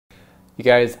You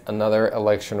guys, another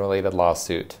election-related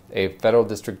lawsuit. A federal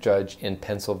district judge in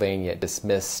Pennsylvania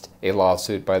dismissed a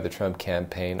lawsuit by the Trump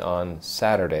campaign on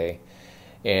Saturday,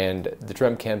 and the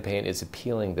Trump campaign is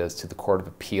appealing this to the Court of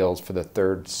Appeals for the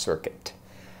Third Circuit.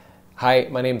 Hi,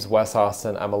 my name is Wes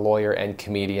Austin. I'm a lawyer and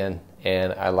comedian,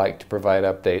 and I like to provide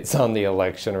updates on the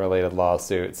election-related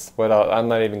lawsuits. I'm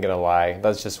not even going to lie.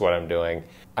 That's just what I'm doing.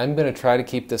 I'm going to try to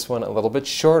keep this one a little bit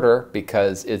shorter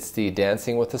because it's the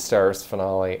Dancing with the Stars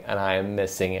finale and I am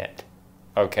missing it.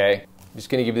 Okay? I'm just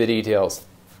going to give you the details.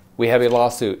 We have a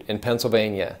lawsuit in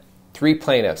Pennsylvania. 3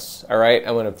 plaintiffs, all right?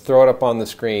 I'm going to throw it up on the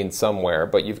screen somewhere,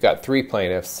 but you've got 3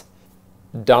 plaintiffs.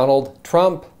 Donald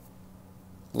Trump,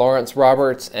 Lawrence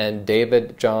Roberts, and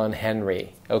David John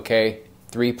Henry. Okay?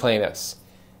 3 plaintiffs.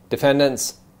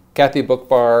 Defendants, Kathy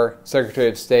Bookbar, Secretary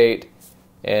of State,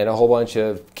 and a whole bunch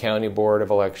of county board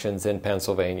of elections in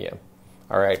Pennsylvania.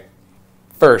 All right.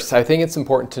 First, I think it's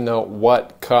important to note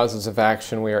what causes of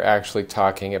action we are actually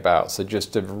talking about. So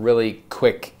just a really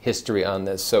quick history on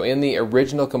this. So in the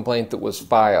original complaint that was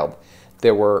filed,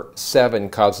 there were 7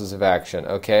 causes of action,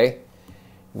 okay?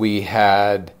 We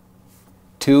had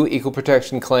 2 equal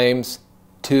protection claims,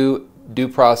 2 due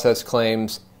process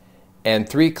claims, and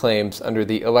 3 claims under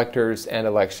the electors and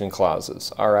election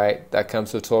clauses. All right, that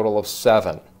comes to a total of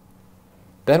 7.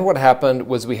 Then what happened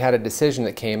was we had a decision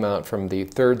that came out from the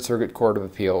Third Circuit Court of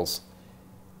Appeals,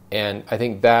 and I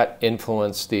think that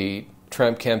influenced the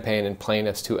Trump campaign and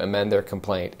plaintiffs to amend their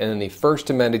complaint. And in the first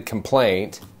amended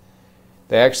complaint,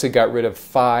 they actually got rid of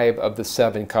 5 of the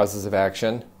 7 causes of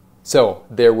action. So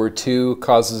there were 2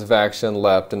 causes of action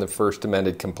left in the first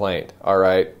amended complaint. All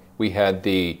right, we had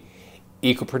the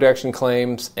equal protection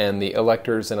claims and the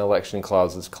electors and election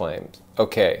clauses claims.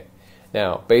 Okay,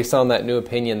 now based on that new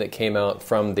opinion that came out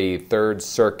from the Third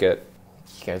Circuit,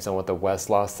 you guys don't want the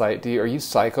Westlaw site, do you? Are you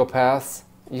psychopaths?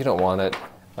 You don't want it.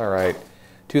 All right,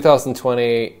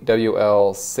 2020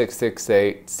 WL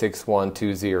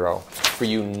 6686120 for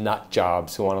you nut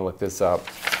jobs who want to look this up.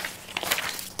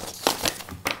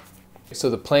 So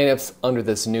the plaintiffs under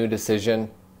this new decision,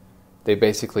 they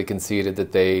basically conceded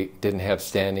that they didn't have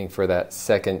standing for that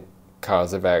second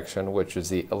cause of action, which was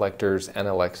the electors and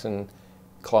election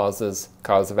clauses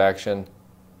cause of action.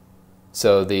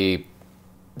 So the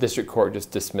district court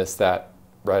just dismissed that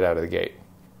right out of the gate.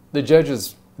 The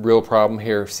judge's real problem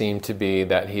here seemed to be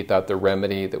that he thought the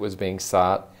remedy that was being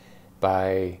sought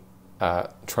by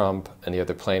Trump and the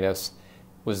other plaintiffs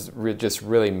was just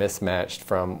really mismatched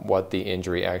from what the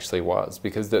injury actually was.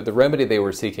 Because the remedy they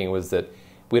were seeking was that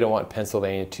we don't want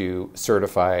Pennsylvania to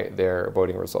certify their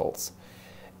voting results.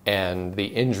 And the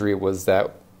injury was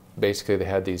that basically they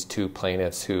had these 2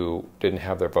 plaintiffs who didn't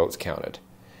have their votes counted.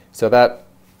 So that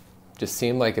just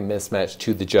seemed like a mismatch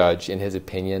to the judge in his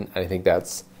opinion. I think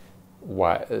that's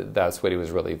what he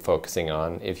was really focusing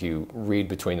on if you read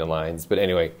between the lines. But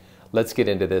anyway, let's get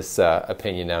into this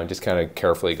opinion now and just kind of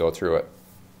carefully go through it.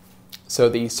 So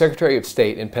the Secretary of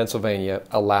State in Pennsylvania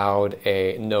allowed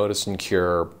a notice and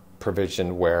cure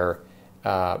provision where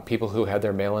people who had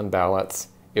their mail-in ballots,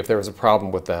 if there was a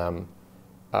problem with them,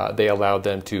 they allowed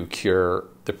them to cure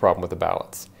the problem with the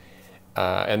ballots.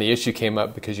 And the issue came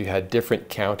up because you had different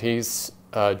counties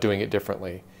doing it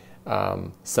differently.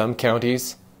 Some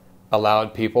counties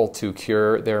allowed people to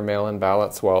cure their mail-in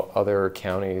ballots while other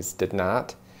counties did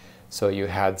not. So you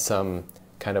had some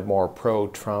kind of more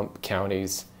pro-Trump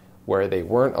counties where they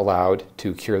weren't allowed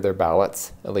to cure their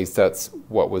ballots. At least that's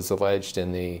what was alleged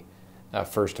in the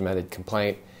first amended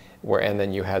complaint, and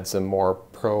then you had some more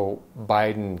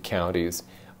pro-Biden counties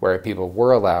where people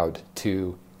were allowed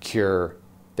to cure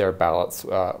their ballots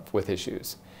with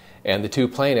issues. And the 2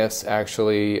 plaintiffs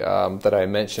actually that I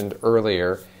mentioned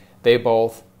earlier, they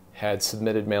both had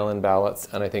submitted mail-in ballots,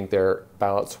 and I think their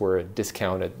ballots were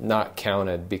discounted, not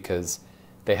counted, because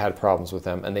they had problems with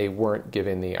them and they weren't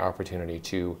given the opportunity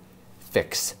to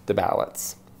fix the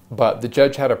ballots. But the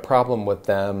judge had a problem with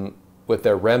them with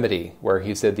their remedy, where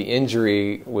he said the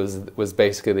injury was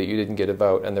basically that you didn't get a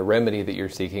vote, and the remedy that you're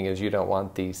seeking is you don't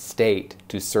want the state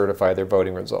to certify their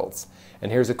voting results.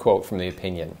 And here's a quote from the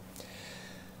opinion.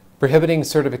 Prohibiting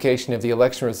certification of the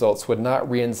election results would not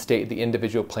reinstate the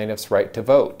individual plaintiff's right to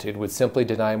vote. It would simply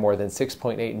deny more than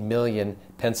 6.8 million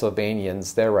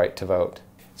Pennsylvanians their right to vote.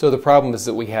 So the problem is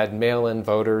that we had mail-in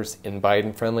voters in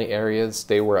Biden-friendly areas.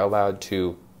 They were allowed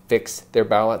to fix their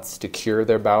ballots, to cure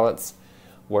their ballots,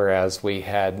 whereas we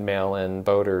had mail-in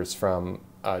voters from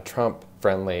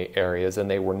Trump-friendly areas,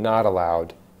 and they were not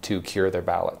allowed to cure their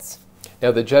ballots.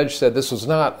 Now, the judge said this was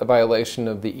not a violation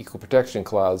of the Equal Protection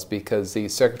Clause because the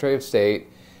Secretary of State,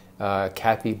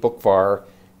 Kathy Bookbar,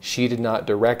 she did not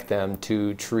direct them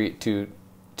to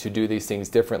do these things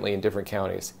differently in different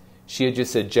counties. She had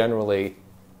just said generally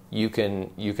you can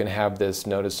have this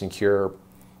notice and cure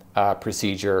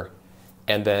procedure,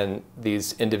 and then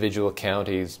these individual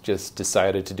counties just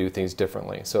decided to do things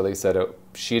differently. So they said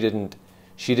she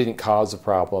didn't cause a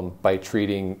problem by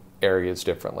treating areas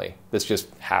differently. This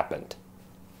just happened.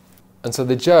 And so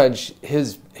the judge,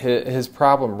 his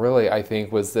problem really, I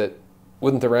think, was that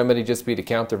wouldn't the remedy just be to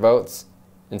count their votes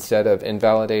instead of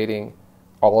invalidating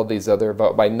all of these other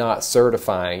votes? By not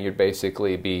certifying, you'd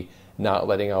basically be not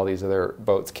letting all these other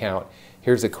votes count.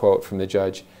 Here's a quote from the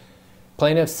judge.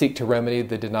 Plaintiffs seek to remedy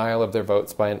the denial of their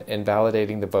votes by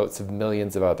invalidating the votes of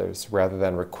millions of others, rather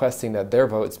than requesting that their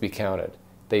votes be counted.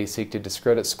 They seek to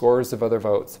discredit scores of other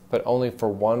votes, but only for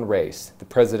one race, the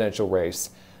presidential race,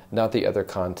 not the other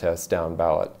contests down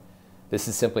ballot. This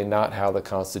is simply not how the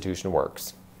Constitution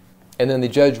works. And then the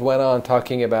judge went on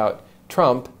talking about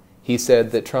Trump. He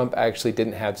said that Trump actually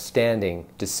didn't have standing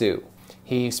to sue.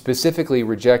 He specifically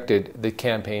rejected the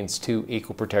campaign's two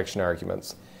equal protection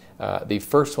arguments. The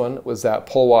first one was that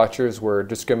poll watchers were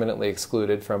discriminately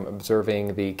excluded from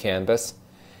observing the canvass.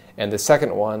 And the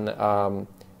second one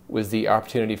was the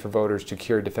opportunity for voters to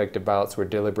cure defective ballots were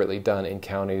deliberately done in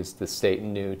counties the state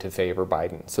knew to favor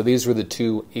Biden. So these were the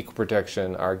two equal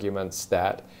protection arguments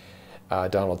that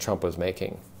Donald Trump was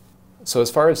making. So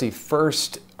as far as the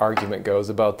first argument goes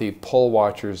about the poll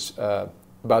watchers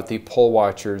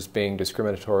being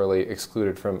discriminatorily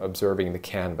excluded from observing the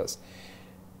canvass,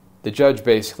 the judge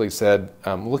basically said,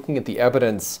 looking at the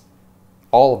evidence,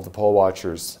 all of the poll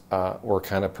watchers were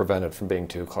kind of prevented from being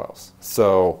too close.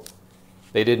 So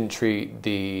they didn't treat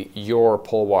your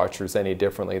poll watchers any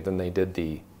differently than they did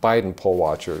the Biden poll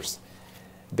watchers.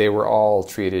 They were all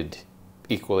treated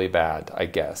equally bad, I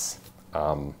guess.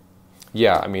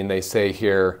 Yeah, I mean, they say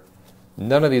here,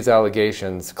 none of these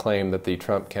allegations claim that the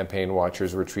Trump campaign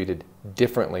watchers were treated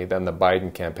differently than the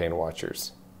Biden campaign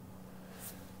watchers.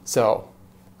 So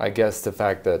I guess the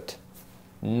fact that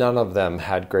none of them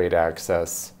had great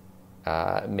access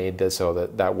made this so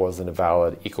that that wasn't a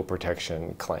valid equal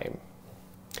protection claim.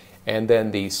 And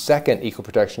then the second equal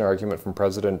protection argument from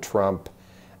President Trump,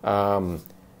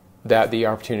 that the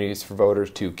opportunities for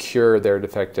voters to cure their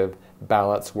defective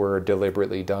ballots were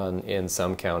deliberately done in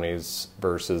some counties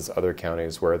versus other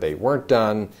counties where they weren't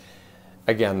done.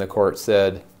 Again, the court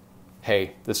said,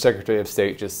 hey, the Secretary of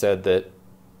State just said that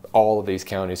all of these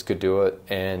counties could do it,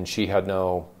 and she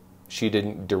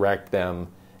didn't direct them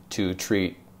to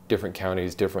treat different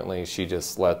counties differently. She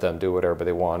just let them do whatever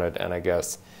they wanted, and I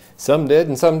guess some did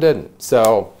and some didn't.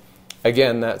 So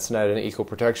again, that's not an equal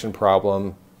protection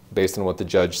problem based on what the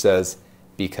judge says,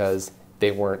 because they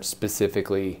weren't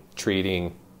specifically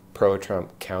treating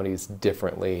pro-Trump counties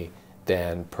differently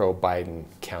than pro-Biden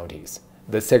counties.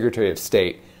 The Secretary of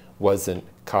State wasn't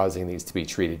causing these to be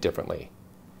treated differently.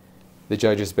 The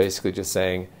judge is basically just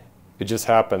saying, it just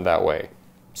happened that way.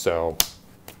 So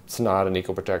it's not an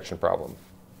equal protection problem.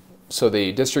 So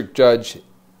the district judge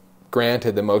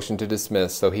granted the motion to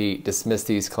dismiss, so he dismissed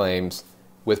these claims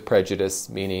with prejudice,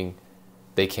 meaning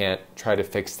they can't try to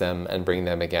fix them and bring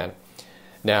them again.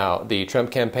 Now, the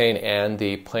Trump campaign and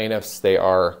the plaintiffs, they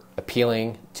are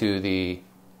appealing to the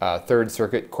Third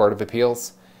Circuit Court of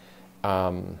Appeals,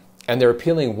 and they're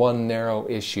appealing one narrow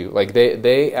issue. Like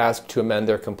they asked to amend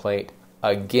their complaint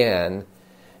again,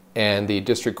 and the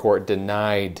district court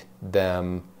denied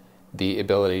them the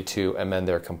ability to amend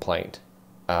their complaint.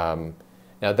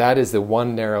 Now, that is the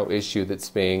one narrow issue that's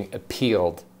being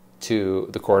appealed to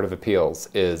the Court of Appeals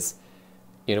is,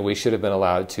 we should have been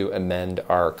allowed to amend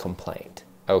our complaint.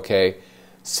 Okay,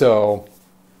 so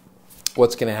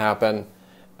what's going to happen?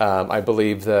 I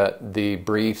believe that the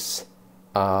briefs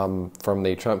from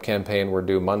the Trump campaign were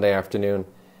due Monday afternoon.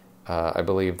 I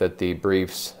believe that the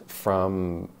briefs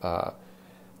from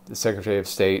the Secretary of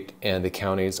State and the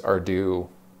counties are due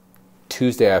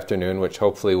Tuesday afternoon, which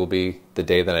hopefully will be the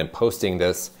day that I'm posting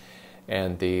this,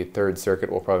 and the Third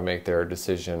Circuit will probably make their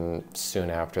decision soon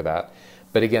after that.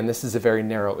 But again, this is a very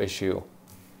narrow issue.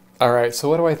 All right, so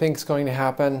what do I think is going to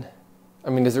happen? I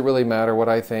mean, does it really matter what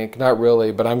I think? Not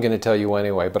really, but I'm going to tell you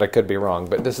anyway, but I could be wrong.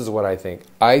 But this is what I think.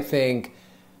 I think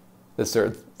the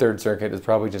Third Circuit is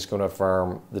probably just going to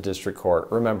affirm the district court.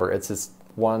 Remember, it's this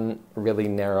one really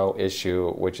narrow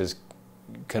issue, which is,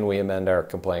 can we amend our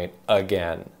complaint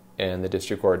again? And the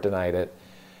district court denied it.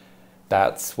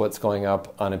 That's what's going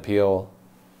up on appeal.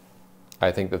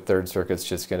 I think the Third Circuit's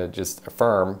just going to just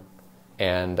affirm,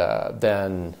 and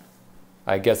then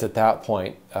I guess at that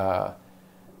point, the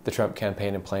Trump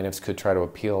campaign and plaintiffs could try to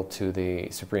appeal to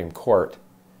the Supreme Court.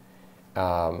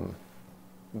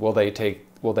 Will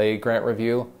they grant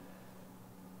review?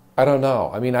 I don't know.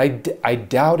 I mean, I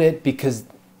doubt it, because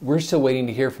we're still waiting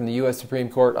to hear from the U.S. Supreme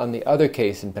Court on the other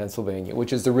case in Pennsylvania,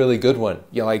 which is the really good one.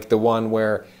 You know, like the one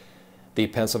where the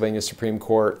Pennsylvania Supreme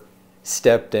Court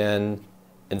stepped in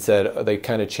and said they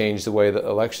kind of changed the way that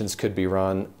elections could be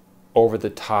run over the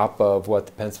top of what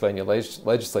the Pennsylvania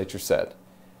legislature said.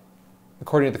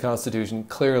 According to the Constitution,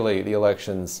 clearly the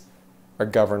elections are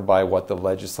governed by what the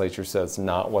legislature says,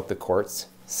 not what the courts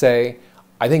say.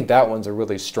 I think that one's a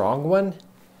really strong one,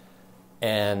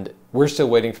 and we're still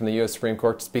waiting from the U.S. Supreme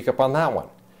Court to speak up on that one.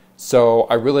 So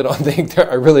I really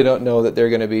don't know that they're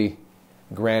going to be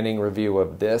granting review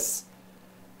of this,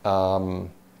 because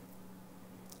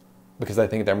I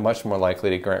think they're much more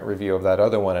likely to grant review of that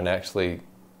other one and actually,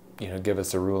 give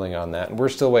us a ruling on that. And we're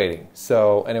still waiting.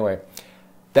 So anyway,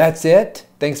 that's it.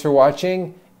 Thanks for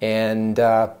watching, and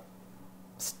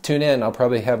tune in. I'll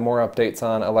probably have more updates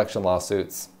on election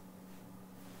lawsuits.